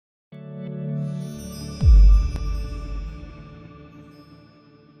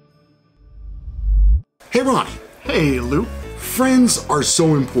Hey, Ronnie. Hey, Lou. Friends are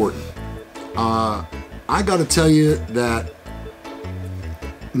so important. I got to tell you that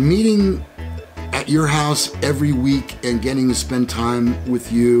meeting at your house every week and getting to spend time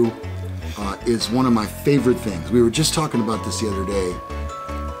with you is one of my favorite things. We were just talking about this the other day,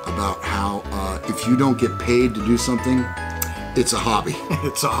 about how if you don't get paid to do something, it's a hobby.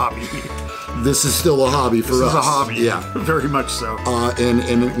 It's a hobby. This is still a hobby for us. This is a hobby. Yeah. Very much so.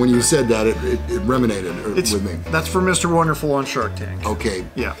 And when you said that, it ruminated with me. That's for Mr. Wonderful on Shark Tank. Okay.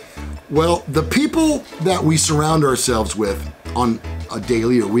 Yeah. Well, the people that we surround ourselves with on a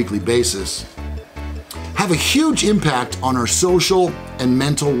daily or weekly basis have a huge impact on our social and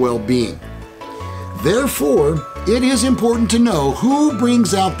mental well-being. Therefore, it is important to know who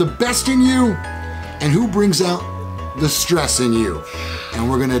brings out the best in you and who brings out the stress in you. And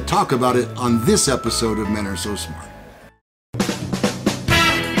we're going to talk about it on this episode of Men Are So Smart.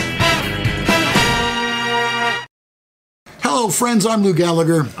 Hello, friends. I'm Lou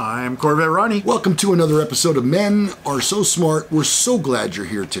Gallagher. I'm Corvette Ronnie. Welcome to another episode of Men Are So Smart. We're so glad you're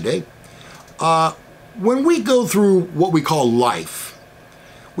here today. When we go through what we call life,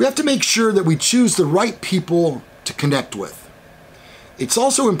 we have to make sure that we choose the right people to connect with. It's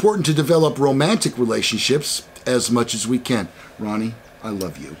also important to develop romantic relationships as much as we can. Ronnie, I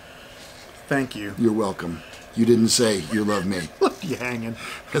love you. Thank you. You're welcome. You didn't say you love me. Left you hanging.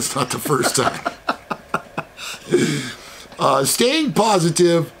 That's not the first time. Staying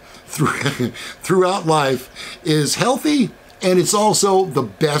positive throughout life is healthy, and it's also the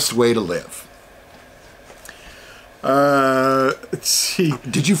best way to live. Let's see.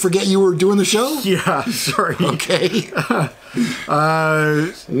 Did you forget you were doing the show? Yeah, sorry. Okay.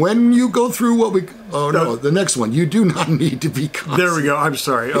 When you go through what we... Oh, no, the next one. You do not need to be constant. There we go. I'm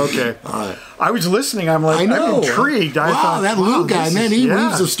sorry. Okay. I was listening. I'm like, I know. I'm intrigued. I thought, that Lou guy, man, he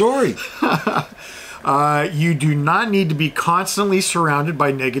weaves a story. You do not need to be constantly surrounded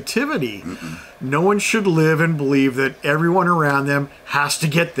by negativity. No one should live and believe that everyone around them has to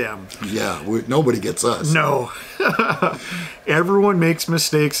get them. Yeah, nobody gets us. No. Everyone makes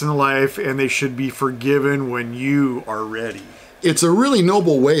mistakes in life, and they should be forgiven when you are ready. It's a really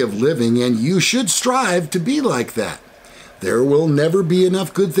noble way of living, and you should strive to be like that. There will never be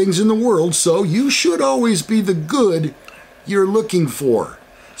enough good things in the world, so you should always be the good you're looking for.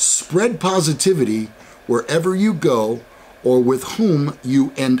 Spread positivity wherever you go or with whom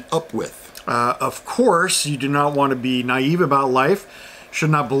you end up with. Of course, you do not want to be naive about life.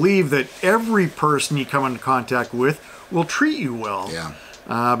 Should not believe that every person you come into contact with will treat you well.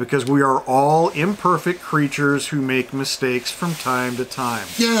 Yeah. Because we are all imperfect creatures who make mistakes from time to time.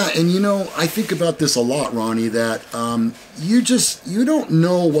 Yeah, and you know, I think about this a lot, Ronnie, that you don't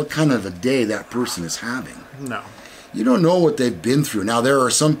know what kind of a day that person is having. No. You don't know what they've been through. Now, there are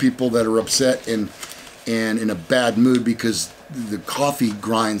some people that are upset and in a bad mood because the coffee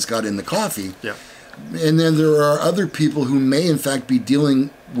grinds got in the coffee. Yeah. And then there are other people who may, in fact, be dealing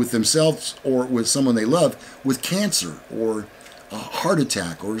with themselves or with someone they love with cancer or a heart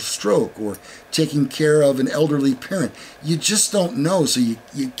attack or a stroke or taking care of an elderly parent. You just don't know, so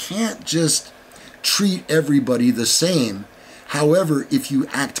you can't just treat everybody the same. However, if you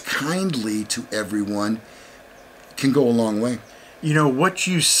act kindly to everyone, it can go a long way. You know, what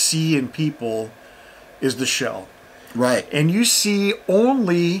you see in people is the shell. Right. And you see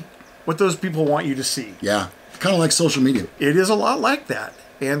only what those people want you to see. Yeah. Kind of like social media. It is a lot like that.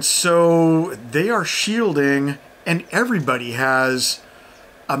 And so they are shielding, and everybody has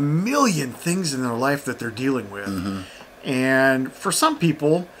a million things in their life that they're dealing with. Mm-hmm. And for some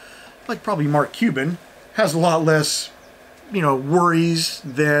people, like probably Mark Cuban, has a lot less, worries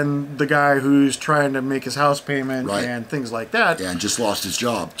than the guy who's trying to make his house payment and things like that. Yeah, and just lost his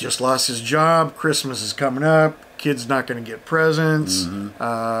job. Christmas is coming up. Kid's not going to get presents. Mm-hmm.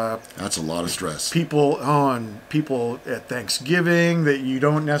 That's a lot of stress. People at Thanksgiving that you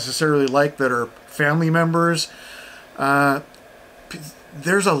don't necessarily like that are family members.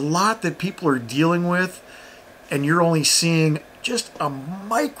 There's a lot that people are dealing with, and you're only seeing just a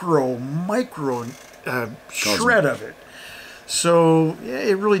micro shred of it. So yeah,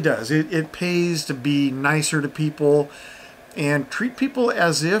 it really does. It pays to be nicer to people and treat people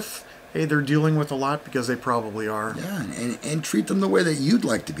as if, hey, they're dealing with a lot, because they probably are. Yeah, and treat them the way that you'd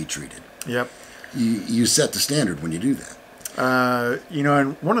like to be treated. Yep. You set the standard when you do that.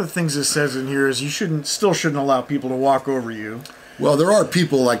 And one of the things it says in here is you still shouldn't allow people to walk over you. Well, there are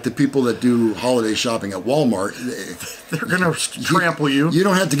people like the people that do holiday shopping at Walmart. They're going to trample you. You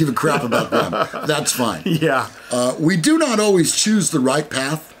don't have to give a crap about them. That's fine. Yeah. We do not always choose the right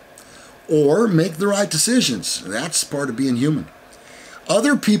path or make the right decisions. That's part of being human.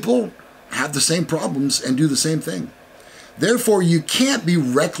 Other people have the same problems and do the same thing. Therefore, you can't be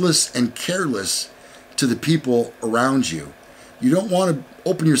reckless and careless to the people around you. You don't want to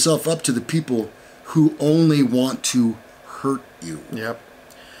open yourself up to the people who only want to hurt you. Yep.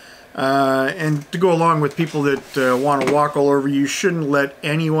 And to go along with people that want to walk all over you, shouldn't let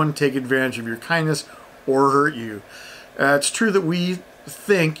anyone take advantage of your kindness or hurt you. It's true that we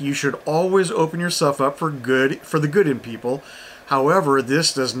think you should always open yourself up for the good in people. However,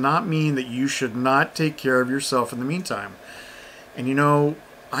 this does not mean that you should not take care of yourself in the meantime. And you know,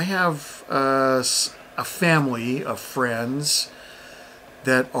 I have a family of friends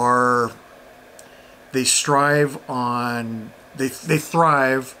that they thrive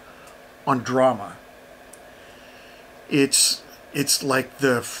on drama. It's like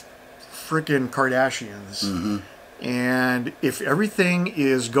the frickin' Kardashians. Mm-hmm. And if everything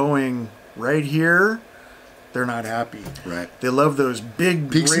is going right here, they're not happy. Right. They love those big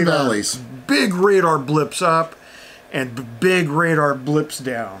peaks and valleys, big radar blips up and big radar blips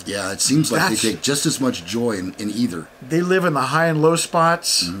down. Yeah, it seems like they take just as much joy in either. They live in the high and low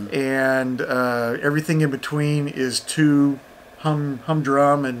spots, mm-hmm. and everything in between is too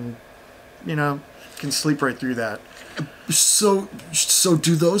humdrum, and can sleep right through that. So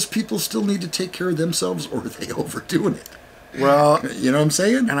do those people still need to take care of themselves, or are they overdoing it? Well, you know what I'm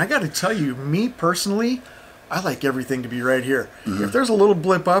saying? And I got to tell you, me personally, I like everything to be right here. Mm-hmm. If there's a little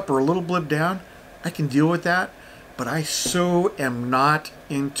blip up or a little blip down, I can deal with that. But I so am not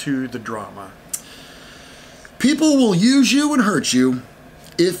into the drama. People will use you and hurt you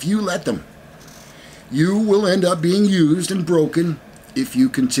if you let them. You will end up being used and broken if you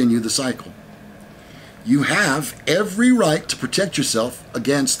continue the cycle. You have every right to protect yourself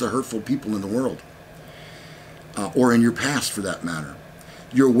against the hurtful people in the world, or in your past for that matter.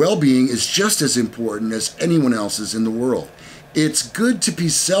 Your well-being is just as important as anyone else's in the world. It's good to be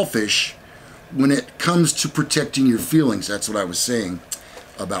selfish when it comes to protecting your feelings. That's what I was saying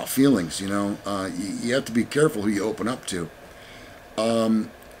about feelings. You have to be careful who you open up to.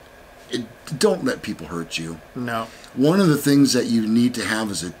 Don't let people hurt you. No. One of the things that you need to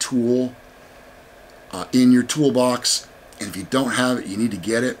have is a tool in your toolbox, and if you don't have it, you need to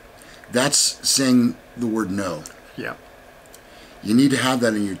get it. That's saying the word no. Yeah. You need to have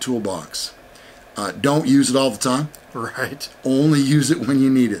that in your toolbox. Don't use it all the time. Right. Only use it when you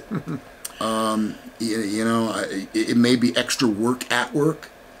need it. It may be extra work at work.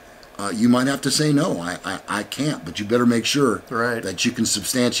 You might have to say no. I can't, but you better make sure that you can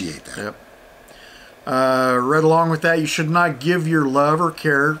substantiate that. Yep. Right along with that, you should not give your love or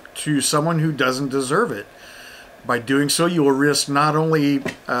care to someone who doesn't deserve it. By doing so, you will risk not only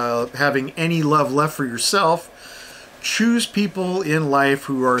having any love left for yourself. Choose people in life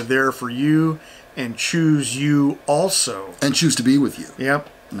who are there for you, and choose you also. And choose to be with you. Yep.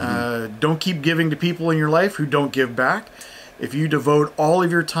 Mm-hmm. Don't keep giving to people in your life who don't give back. If you devote all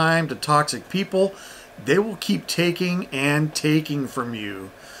of your time to toxic people, they will keep taking and taking from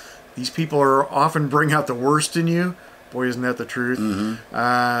you. These people often bring out the worst in you. Boy, isn't that the truth? Mm-hmm.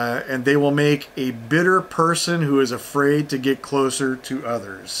 And they will make a bitter person who is afraid to get closer to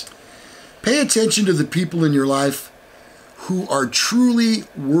others. Pay attention to the people in your life who are truly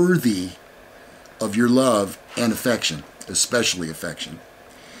worthy of your love and affection, especially affection.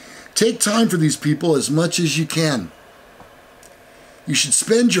 Take time for these people as much as you can. You should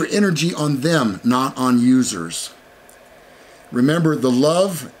spend your energy on them, not on users. Remember the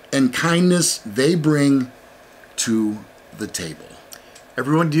love and kindness they bring to the table.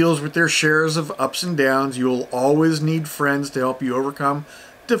 Everyone deals with their shares of ups and downs. You will always need friends to help you overcome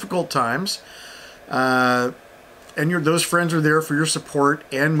difficult times. Those friends are there for your support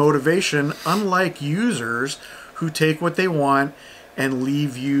and motivation, unlike users who take what they want and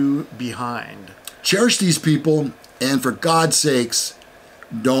leave you behind. Cherish these people, and for God's sakes,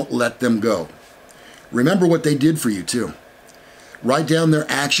 don't let them go. Remember what they did for you, too. Write down their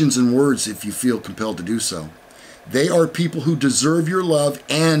actions and words if you feel compelled to do so. They are people who deserve your love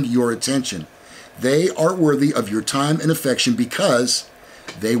and your attention. They are worthy of your time and affection because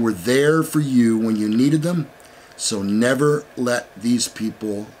they were there for you when you needed them. So never let these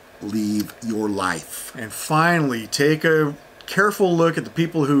people leave your life. And finally, take a careful look at the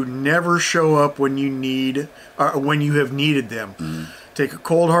people who never show up when you have needed them. Mm-hmm. Take a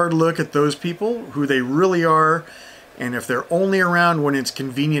cold, hard look at those people, who they really are, and if they're only around when it's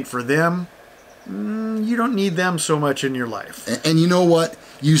convenient for them, you don't need them so much in your life. And you know what?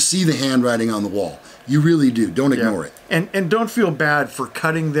 You see the handwriting on the wall. You really do. Don't ignore it. And don't feel bad for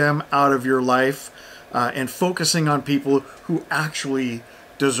cutting them out of your life and focusing on people who actually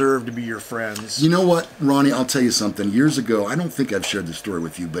deserve to be your friends. You know what, Ronnie? I'll tell you something. Years ago, I don't think I've shared this story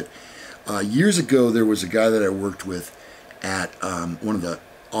with you, but Years ago, there was a guy that I worked with at one of the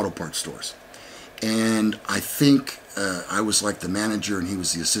auto parts stores. And I think I was like the manager and he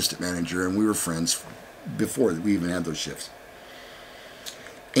was the assistant manager, and we were friends before we even had those shifts.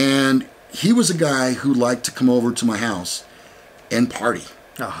 And he was a guy who liked to come over to my house and party.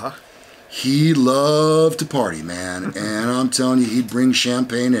 Uh-huh. He loved to party, man. And I'm telling you, he'd bring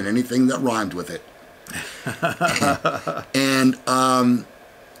champagne and anything that rhymed with it. And,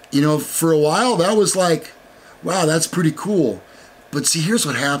 you know, for a while, that was like, wow, that's pretty cool. But see, here's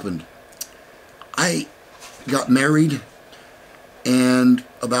what happened. I got married, and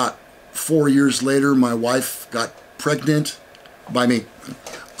about 4 years later, my wife got pregnant by me.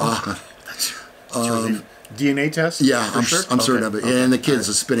 That's relief. DNA test? Yeah, I'm sure? certain of it. Okay. And the kid's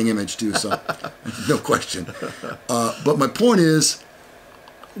a spitting image too, so no question. But my point is,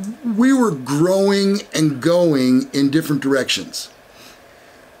 we were growing and going in different directions.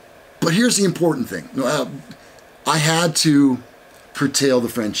 But here's the important thing. I had to curtail the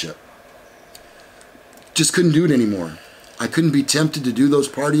friendship. Just couldn't do it anymore. I couldn't be tempted to do those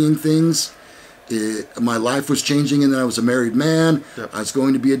partying things. My life was changing, and then I was a married man. Yep. I was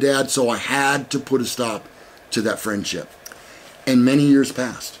going to be a dad, so I had to put a stop to that friendship. And many years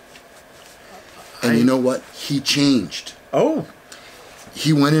passed. And you know what? He changed. Oh.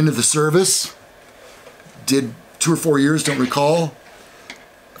 He went into the service, did 2 or 4 years, don't recall.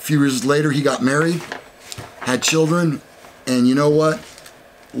 A few years later, he got married, had children, and you know what?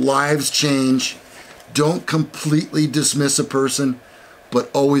 Lives change. Don't completely dismiss a person, but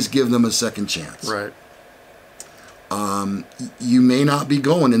always give them a second chance. Right. You may not be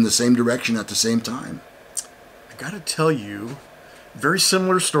going in the same direction at the same time. I got to tell you, very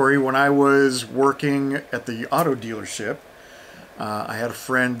similar story. When I was working at the auto dealership, I had a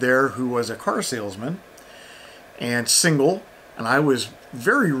friend there who was a car salesman and single, and I was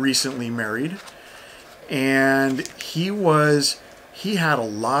very recently married. And he had a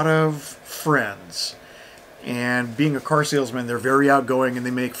lot of friends. And being a car salesman, they're very outgoing and they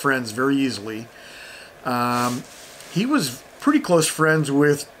make friends very easily. He was pretty close friends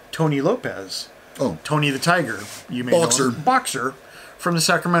with Tony Lopez. Oh. Tony the Tiger, you may Boxer. know him. Boxer from the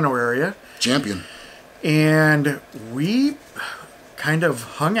Sacramento area. Champion. And we kind of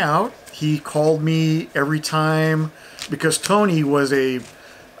hung out. He called me every time because Tony was a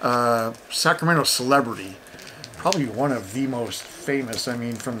Sacramento celebrity. Probably one of the most famous,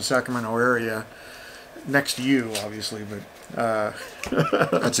 from the Sacramento area. Next to you, obviously, but...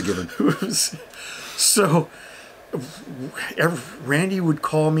 That's a given. So, Randy would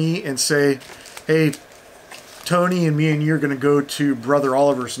call me and say, hey, Tony and me and you are going to go to Brother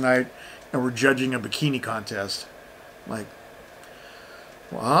Oliver's tonight, and we're judging a bikini contest. I'm like,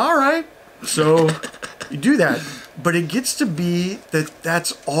 well, all right. So, you do that. But it gets to be that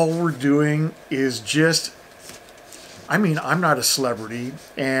that's all we're doing is just... I'm not a celebrity,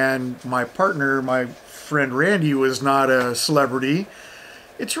 and my partner, my friend Randy, was not a celebrity.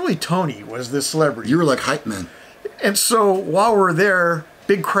 It's really Tony was the celebrity. You were like hype man. And so while we're there,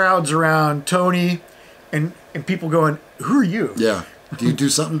 big crowds around Tony, and people going, who are you? Yeah. Do you do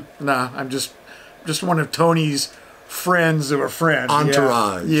something? Nah, I'm just one of Tony's friends of a friend.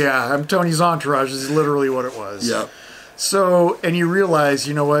 Entourage. Yeah, I'm Tony's entourage is literally what it was. Yep. So, and you realize,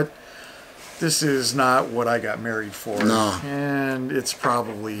 you know what? This is not what I got married for. No. And it's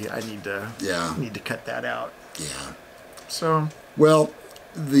probably, I need to cut that out. Yeah. So. Well,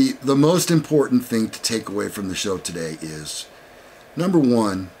 the most important thing to take away from the show today is, number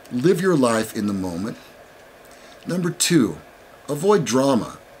 1, live your life in the moment. Number 2, avoid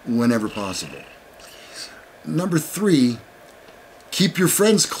drama whenever possible. Number 3, keep your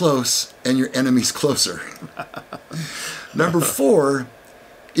friends close and your enemies closer. Number 4,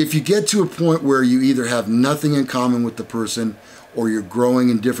 if you get to a point where you either have nothing in common with the person or you're growing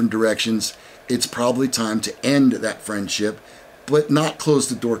in different directions, it's probably time to end that friendship, but not close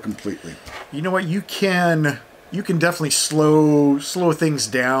the door completely. You know what? You can definitely slow things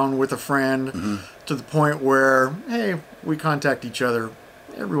down with a friend to the point where, hey, we contact each other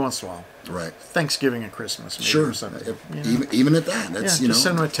every once in a while. Right. Thanksgiving and Christmas, maybe, sure. or something. Even at that, that's just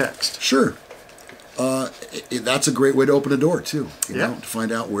send them a text. Sure. That's a great way to open a door too. You know, to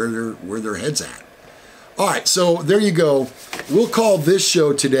find out where their head's at. All right, so there you go. We'll call this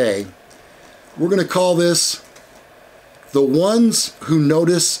show today. We're going to call this "The Ones Who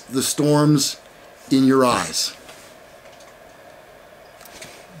Notice the Storms in Your Eyes."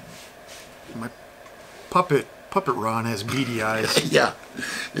 My puppet Ron has beady eyes. Yeah,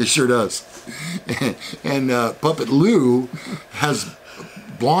 it sure does. And Puppet Lou has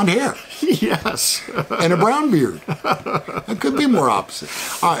blonde hair Yes. and a brown beard. It could be more opposite.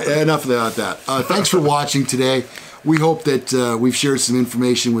 All right, enough about that. Thanks for watching today. We hope that we've shared some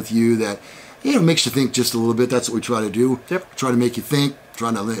information with you that makes you think just a little bit. That's what we try to do. Yep. Try to make you think,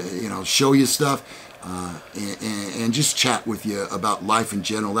 trying to show you stuff, and just chat with you about life in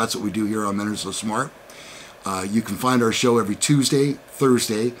general. That's what we do here on Men Are So Smart. You can find our show every Tuesday,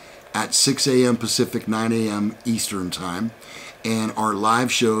 Thursday at 6 a.m. Pacific, 9 a.m. Eastern Time. And our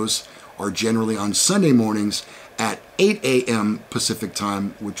live shows are generally on Sunday mornings at 8 a.m. Pacific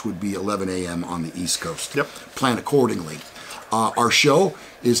Time, which would be 11 a.m. on the East Coast. Yep. Plan accordingly. Our show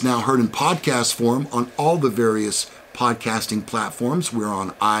is now heard in podcast form on all the various podcasting platforms. We're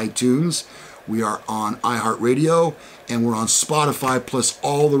on iTunes, we are on iHeartRadio, and we're on Spotify, plus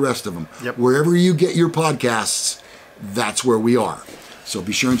all the rest of them. Yep. Wherever you get your podcasts, that's where we are. So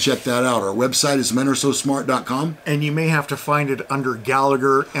be sure and check that out. Our website is menaresosmart.com. And you may have to find it under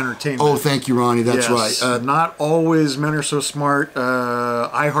Gallagher Entertainment. Oh, thank you, Ronnie. That's Yes. right. Not always Men Are So Smart.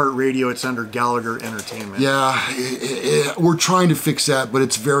 iHeartRadio, it's under Gallagher Entertainment. Yeah, we're trying to fix that, but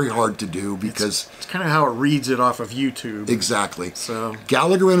it's very hard to do because... It's kind of how it reads it off of YouTube. Exactly. So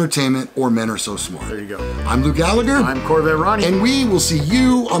Gallagher Entertainment or Men Are So Smart. there you go. I'm Lou Gallagher. I'm Corvette Ronnie. And we will see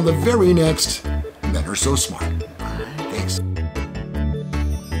you on the very next Men Are So Smart.